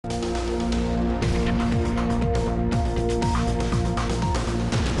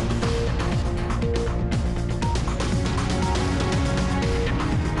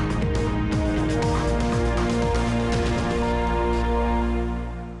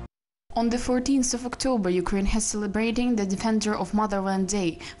On the 14th of October, Ukraine has celebrating the Defender of Motherland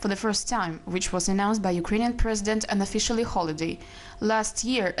Day for the first time, which was announced by Ukrainian President an officially holiday. Last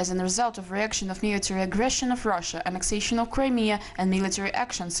year, as a result of reaction of military aggression of Russia, annexation of Crimea and military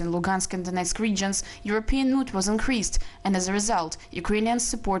actions in Lugansk and Donetsk regions, European mood was increased, and as a result, Ukrainians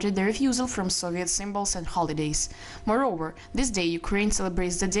supported the refusal from Soviet symbols and holidays. Moreover, this day Ukraine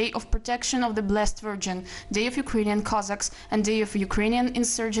celebrates the Day of Protection of the Blessed Virgin, Day of Ukrainian Cossacks, and Day of Ukrainian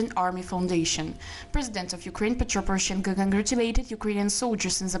Insurgent Army Foundation. President of Ukraine Petro Poroshenko congratulated Ukrainian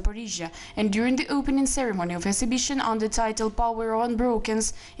soldiers in Zaporizhia, and during the opening ceremony of exhibition on the title Power of Unbroken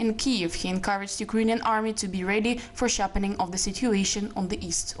in Kiev, he encouraged Ukrainian army to be ready for sharpening of the situation on the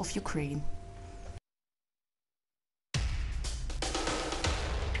east of Ukraine.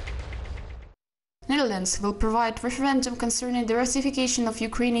 Netherlands will provide referendum concerning the ratification of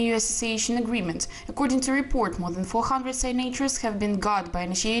Ukraine-EU Association Agreement. According to report, more than 400 signatures have been got by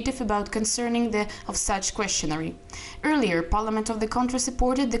initiative about concerning of such questionnaire. Earlier, Parliament of the country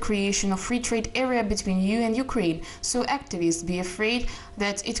supported the creation of free trade area between EU and Ukraine, so activists be afraid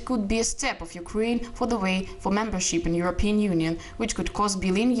that it could be a step of Ukraine for the way for membership in European Union, which could cost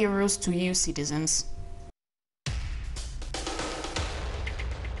billion euros to EU citizens.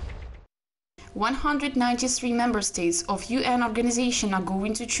 193 member states of UN organization are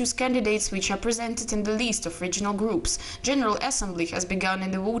going to choose candidates which are presented in the list of regional groups. General Assembly has begun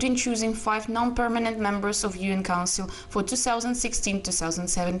in the voting choosing 5 non-permanent members of UN Council for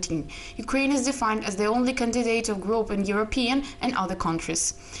 2016-2017. Ukraine is defined as the only candidate of group in European and other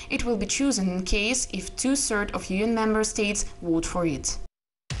countries. It will be chosen in case if 2/3 of UN member states vote for it.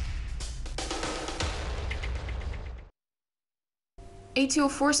 80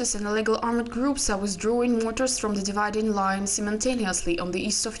 forces and illegal armed groups are withdrawing mortars from the dividing line simultaneously on the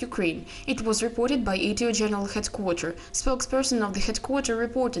east of Ukraine. It was reported by ATO General Headquarters. Spokesperson of the headquarters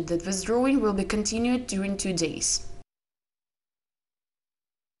reported that withdrawing will be continued during 2 days.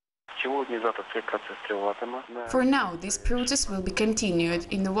 For now, this process will be continued.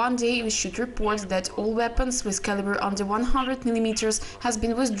 In the 1 day, we should report that all weapons with caliber under 100 mm has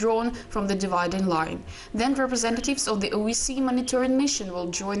been withdrawn from the dividing line. Then representatives of the OEC monitoring mission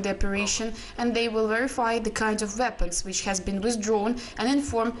will join the operation, and they will verify the kind of weapons which has been withdrawn and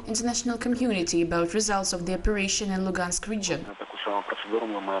inform international community about results of the operation in Lugansk region.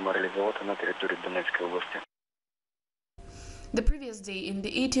 The previous day in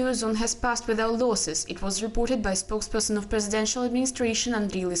the ATO zone has passed without losses. It was reported by spokesperson of presidential administration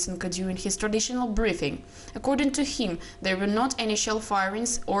Andriy Lysenko during his traditional briefing. According to him, there were not any shell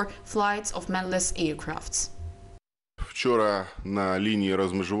firings or flights of manless aircrafts.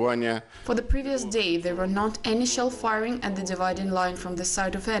 For the previous day, there were not any shell firing at the dividing line from the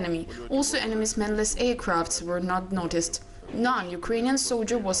side of enemy. Also, enemy's manless aircrafts were not noticed. None Ukrainian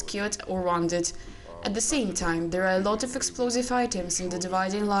soldier was killed or wounded. At the same time, there are a lot of explosive items in the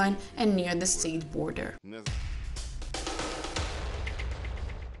dividing line and near the state border.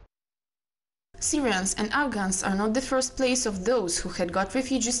 Syrians and Afghans are not the first place of those who had got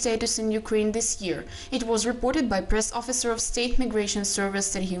refugee status in Ukraine this year. It was reported by press officer of State Migration Service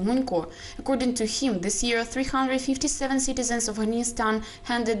Serhiy Munko. According to him, this year 357 citizens of Afghanistan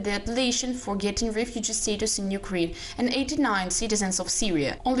handed the application for getting refugee status in Ukraine and 89 citizens of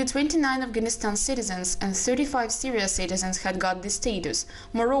Syria. Only 29 Afghanistan citizens and 35 Syria citizens had got this status.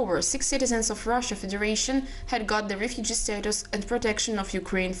 Moreover, 6 citizens of Russia Federation had got the refugee status and protection of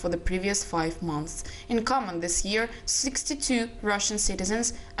Ukraine for the previous 5 months. In common this year, 62 Russian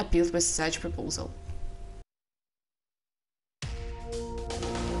citizens appealed with such proposal.